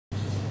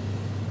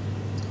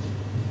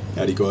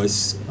Howdy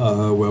guys,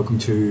 welcome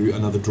to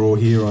another draw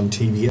here on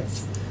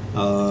TVF.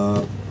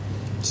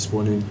 Just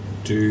want to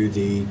do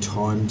the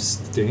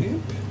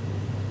timestamp.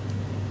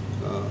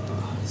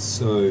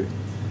 So you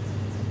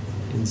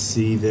can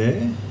see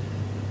there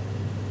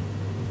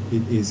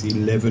it is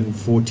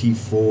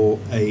 11:44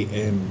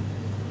 a.m.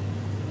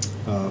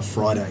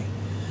 Friday.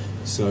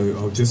 So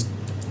I'll just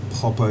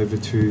pop over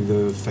to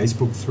the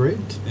Facebook thread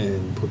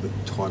and put the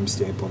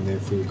timestamp on there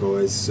for you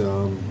guys.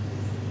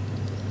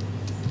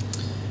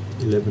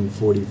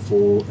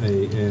 11:44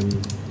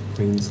 a.m.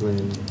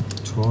 Queensland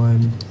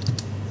time.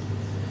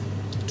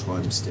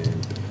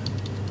 Timestamp.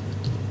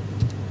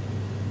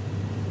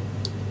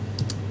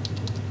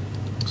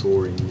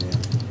 Drawing now.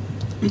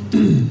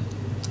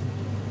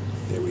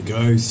 There we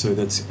go. So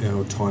that's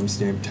our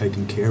timestamp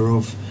taken care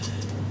of.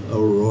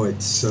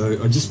 Alright,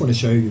 so I just want to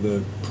show you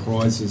the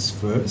prizes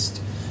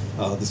first.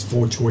 There's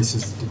 4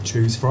 choices to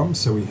choose from.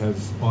 So we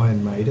have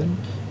Iron Maiden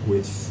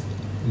with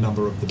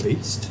Number of the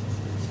Beast.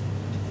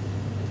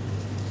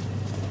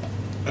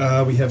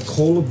 We have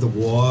Call of the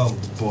Wild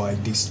by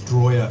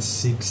Destroyer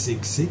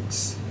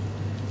 666.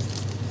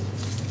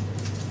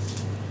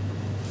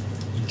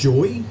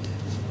 Joy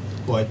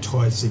by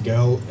Ty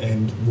Segall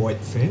and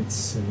White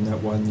Fence, and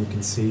that one you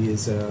can see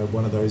is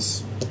one of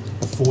those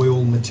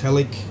foil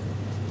metallic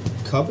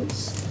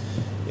covers.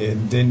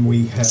 And then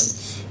we have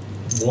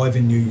Live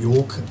in New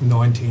York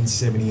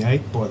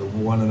 1978 by the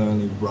one and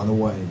only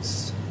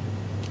Runaways.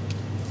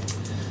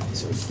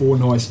 So 4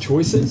 nice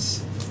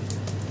choices.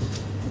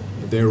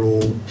 They're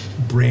all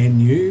brand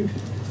new.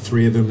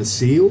 3 of them are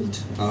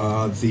sealed.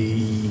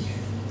 The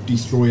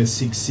Destroyer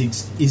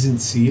 66 isn't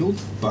sealed,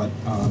 but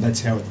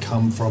that's how it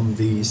come from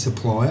the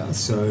supplier,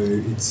 so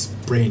it's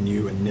brand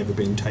new and never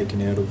been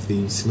taken out of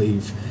the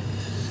sleeve.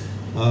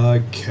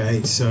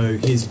 Okay, so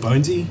here's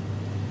Bonesy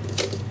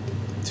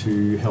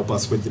to help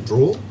us with the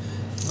draw.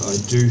 I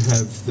do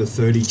have the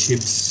 30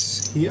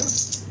 chips here.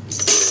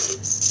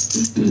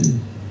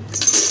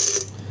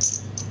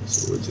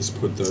 So we'll just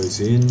put those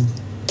in.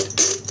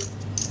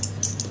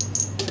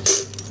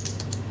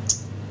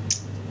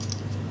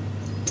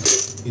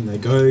 In they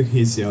go.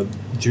 Here's our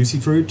Juicy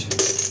Fruit.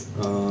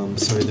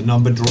 So the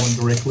number drawn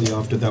directly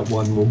after that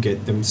one will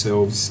get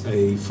themselves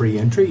a free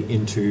entry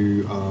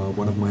into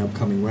one of my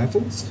upcoming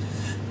raffles,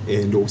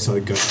 and also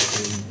go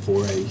in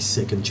for a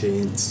second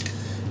chance.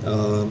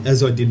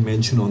 As I did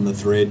mention on the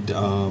thread,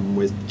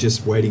 we're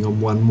just waiting on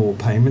one more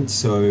payment,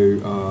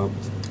 so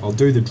I'll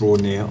do the draw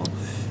now,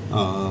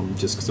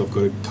 just because I've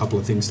got a couple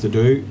of things to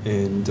do,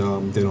 and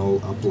then I'll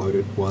upload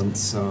it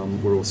once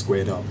we're all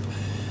squared up.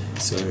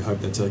 So I hope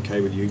that's okay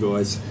with you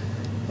guys.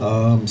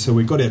 So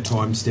we've got our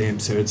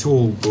timestamp, so it's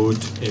all good,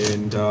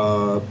 and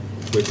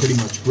we're pretty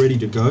much ready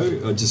to go.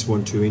 I just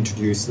want to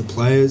introduce the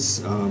players,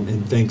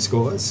 and thanks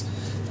guys.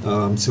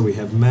 So we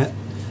have Matt,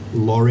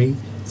 Laurie,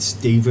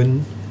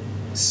 Stephen,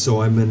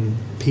 Simon,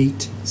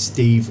 Pete,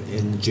 Steve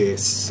and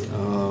Jess.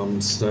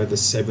 So the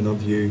 7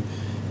 of you.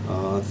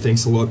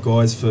 Thanks a lot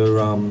guys for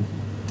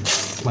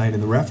playing in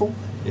the raffle,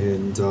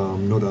 and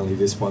not only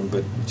this one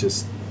but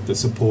just the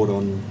support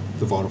on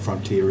the Vinyl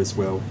Frontier as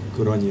well.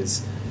 Good on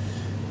yous.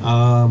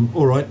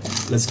 Alright,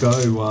 let's go.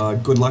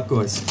 Good luck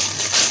guys.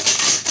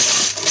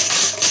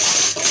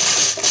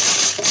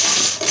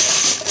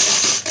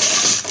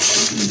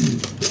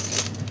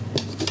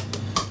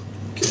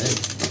 Okay.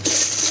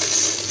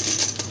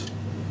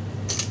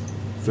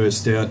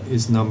 First out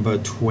is number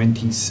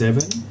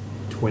 27.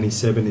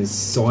 27 is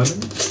Simon.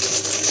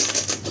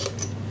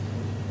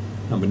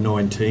 Number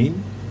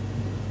 19.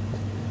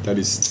 That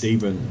is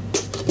Stephen.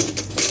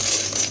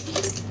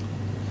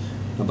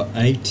 Number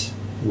 8,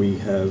 we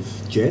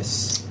have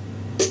Jess.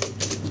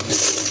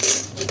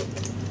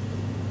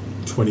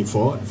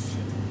 25.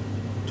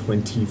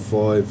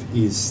 25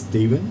 is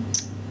Stephen.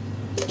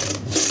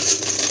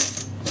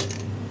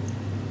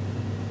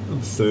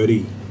 Number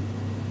 30,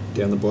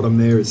 down the bottom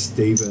there is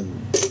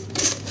Stephen.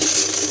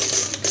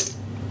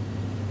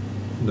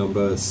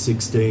 Number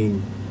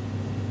 16.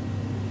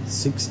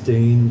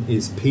 16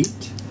 is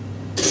Pete.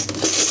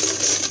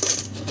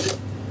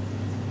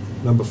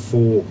 Number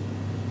 4.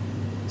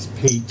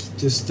 Pete,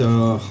 just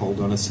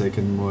hold on a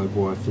second, my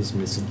wife is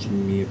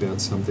messaging me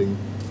about something.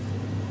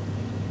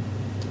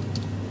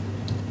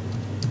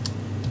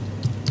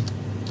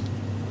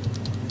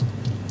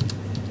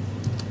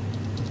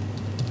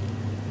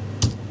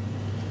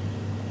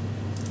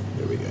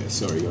 There we go,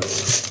 sorry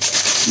guys.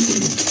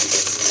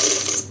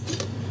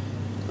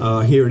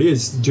 Here it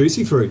is,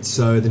 Juicy Fruit.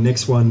 So the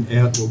next one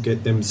out will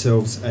get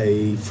themselves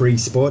a free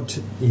spot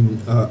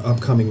in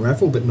upcoming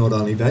raffle, but not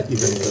only that, you're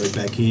going to go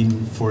back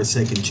in for a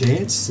second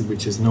chance,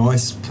 which is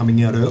nice,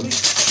 coming out early.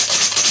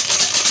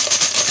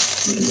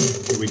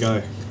 Here we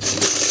go.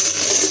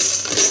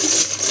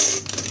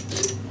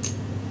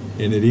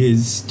 And it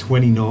is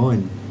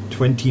 29.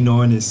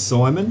 29 is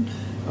Simon.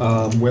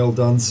 Well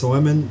done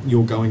Simon,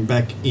 you're going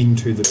back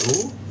into the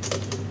draw.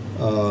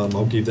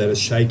 I'll give that a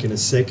shake in a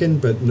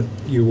second, but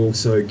you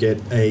also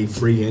get a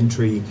free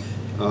entry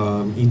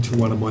into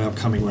one of my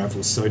upcoming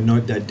raffles. So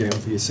note that down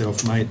for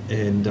yourself, mate,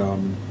 and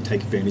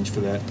take advantage for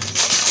that.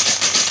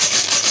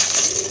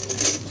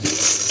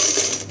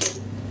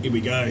 Here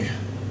we go.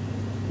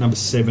 Number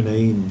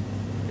 17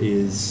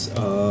 is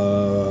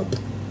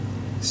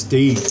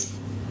Steve.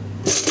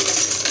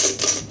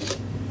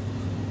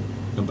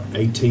 Number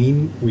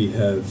 18 we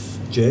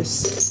have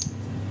Jess.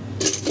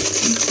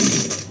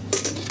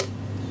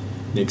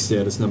 Next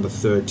out is number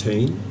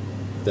 13.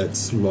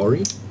 That's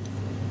Laurie.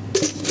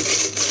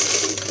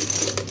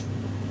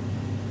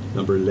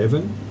 Number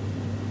 11,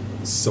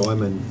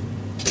 Simon.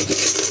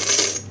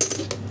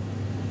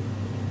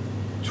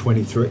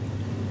 23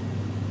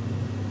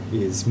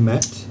 is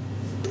Matt.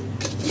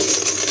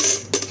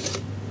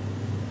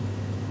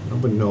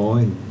 Number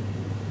 9,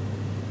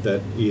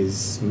 that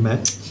is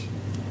Matt.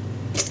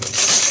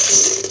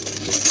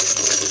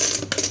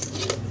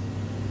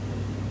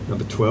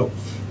 Number 12.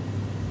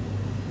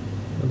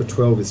 Number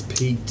 12 is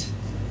Pete.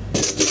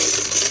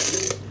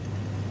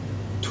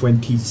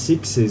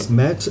 26 is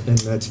Matt, and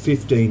that's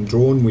 15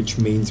 drawn, which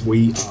means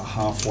we are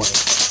halfway.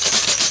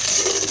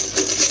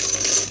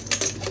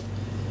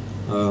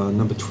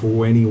 Number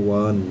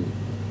 21.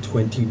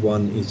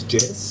 21 is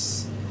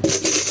Jess.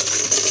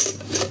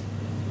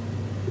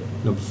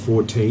 Number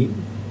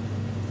 14,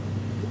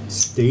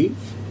 Steve.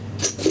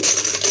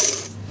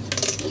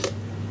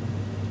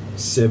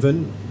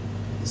 7,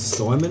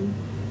 Simon.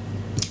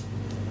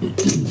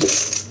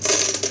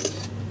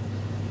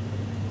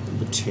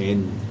 Number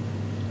 10.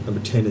 Number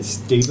 10 is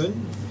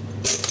Stephen.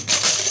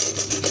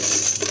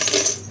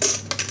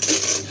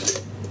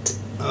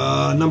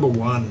 Number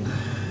 1,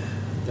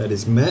 that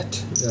is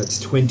Matt. That's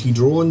 20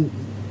 drawn.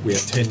 We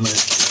have 10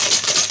 left.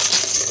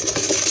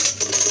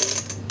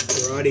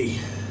 Alrighty,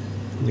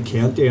 on the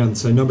countdown.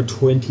 So number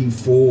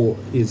 24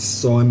 is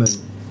Simon.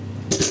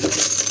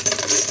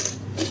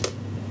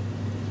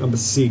 Number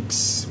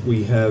 6,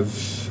 we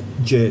have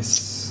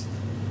Jess.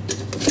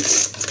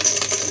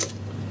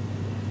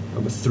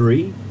 Number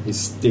 3 is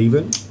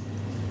Stephen.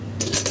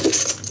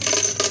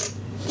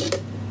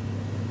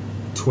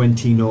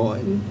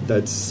 29,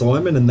 that's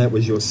Simon, and that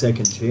was your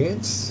second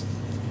chance.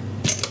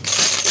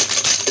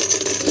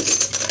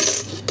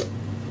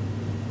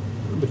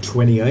 Number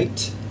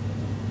 28.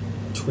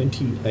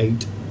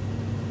 28,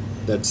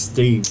 that's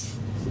Steve.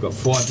 We've got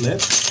 5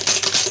 left.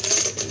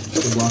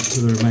 Good luck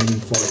to the remaining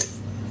 5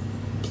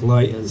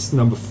 players.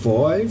 Number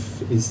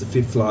 5 is the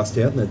 5th last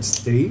out, and that's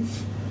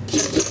Steve.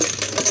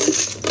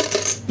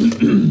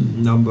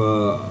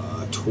 Number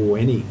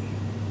 20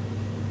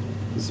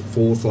 is the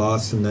 4th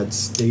last, and that's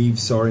Steve.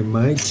 Sorry,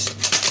 mate.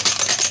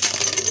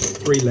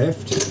 3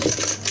 left.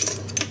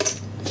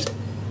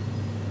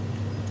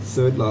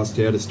 3rd last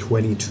out is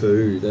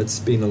 22. That's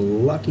been a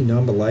lucky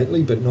number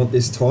lately, but not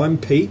this time.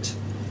 Pete.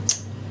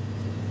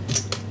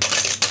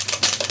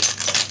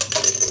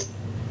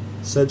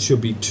 So that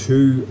should be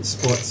 2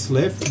 spots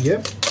left.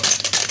 Yep.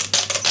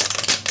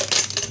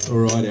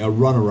 Alright, our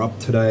runner-up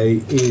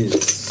today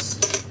is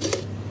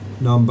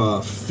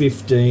number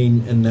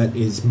 15, and that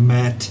is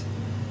Matt.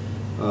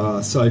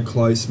 So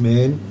close,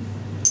 man.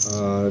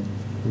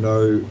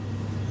 No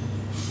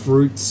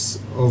fruits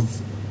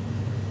of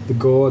the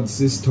gods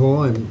this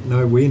time.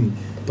 No win.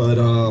 But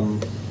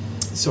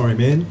sorry,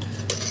 man.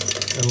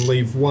 I'll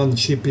leave 1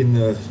 chip in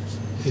the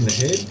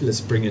head. Let's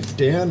bring it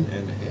down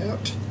and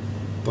out.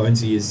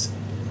 Bonesy is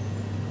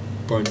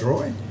bone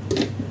dry.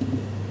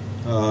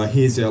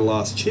 Here's our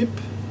last chip.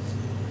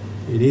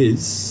 It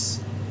is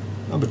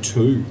number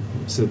 2.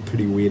 It's a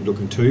pretty weird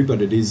looking 2, but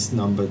it is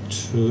number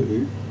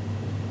 2.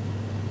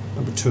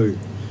 Number 2.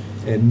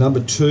 And number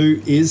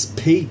 2 is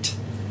Pete.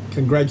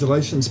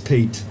 Congratulations,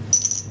 Pete.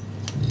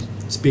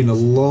 It's been a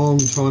long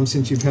time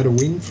since you've had a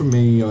win from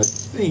me, I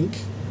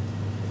think.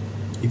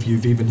 If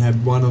you've even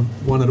had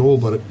one at all,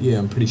 but yeah,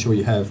 I'm pretty sure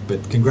you have.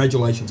 But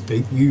congratulations,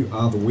 Pete. You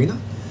are the winner.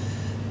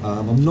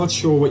 I'm not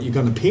sure what you're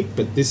going to pick,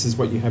 but this is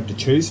what you have to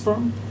choose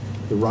from.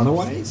 The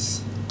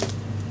Runaways,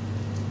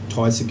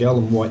 Ty Segall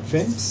and White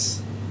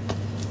Fence,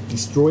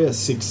 Destroyer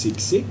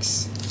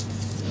 666,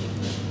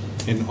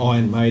 and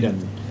Iron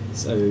Maiden.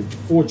 So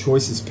 4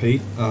 choices,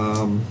 Pete.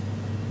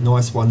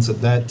 Nice ones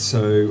at that.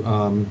 So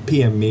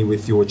PM me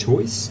with your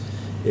choice,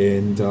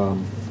 and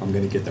I'm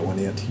going to get that one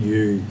out to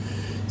you.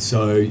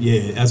 So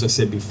yeah, as I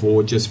said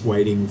before, just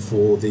waiting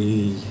for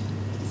the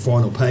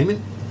final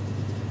payment.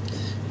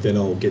 Then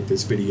I'll get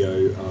this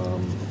video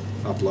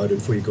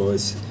uploaded for you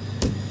guys.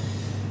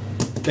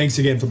 Thanks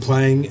again for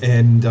playing,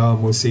 and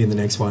we'll see you in the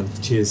next one.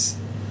 Cheers.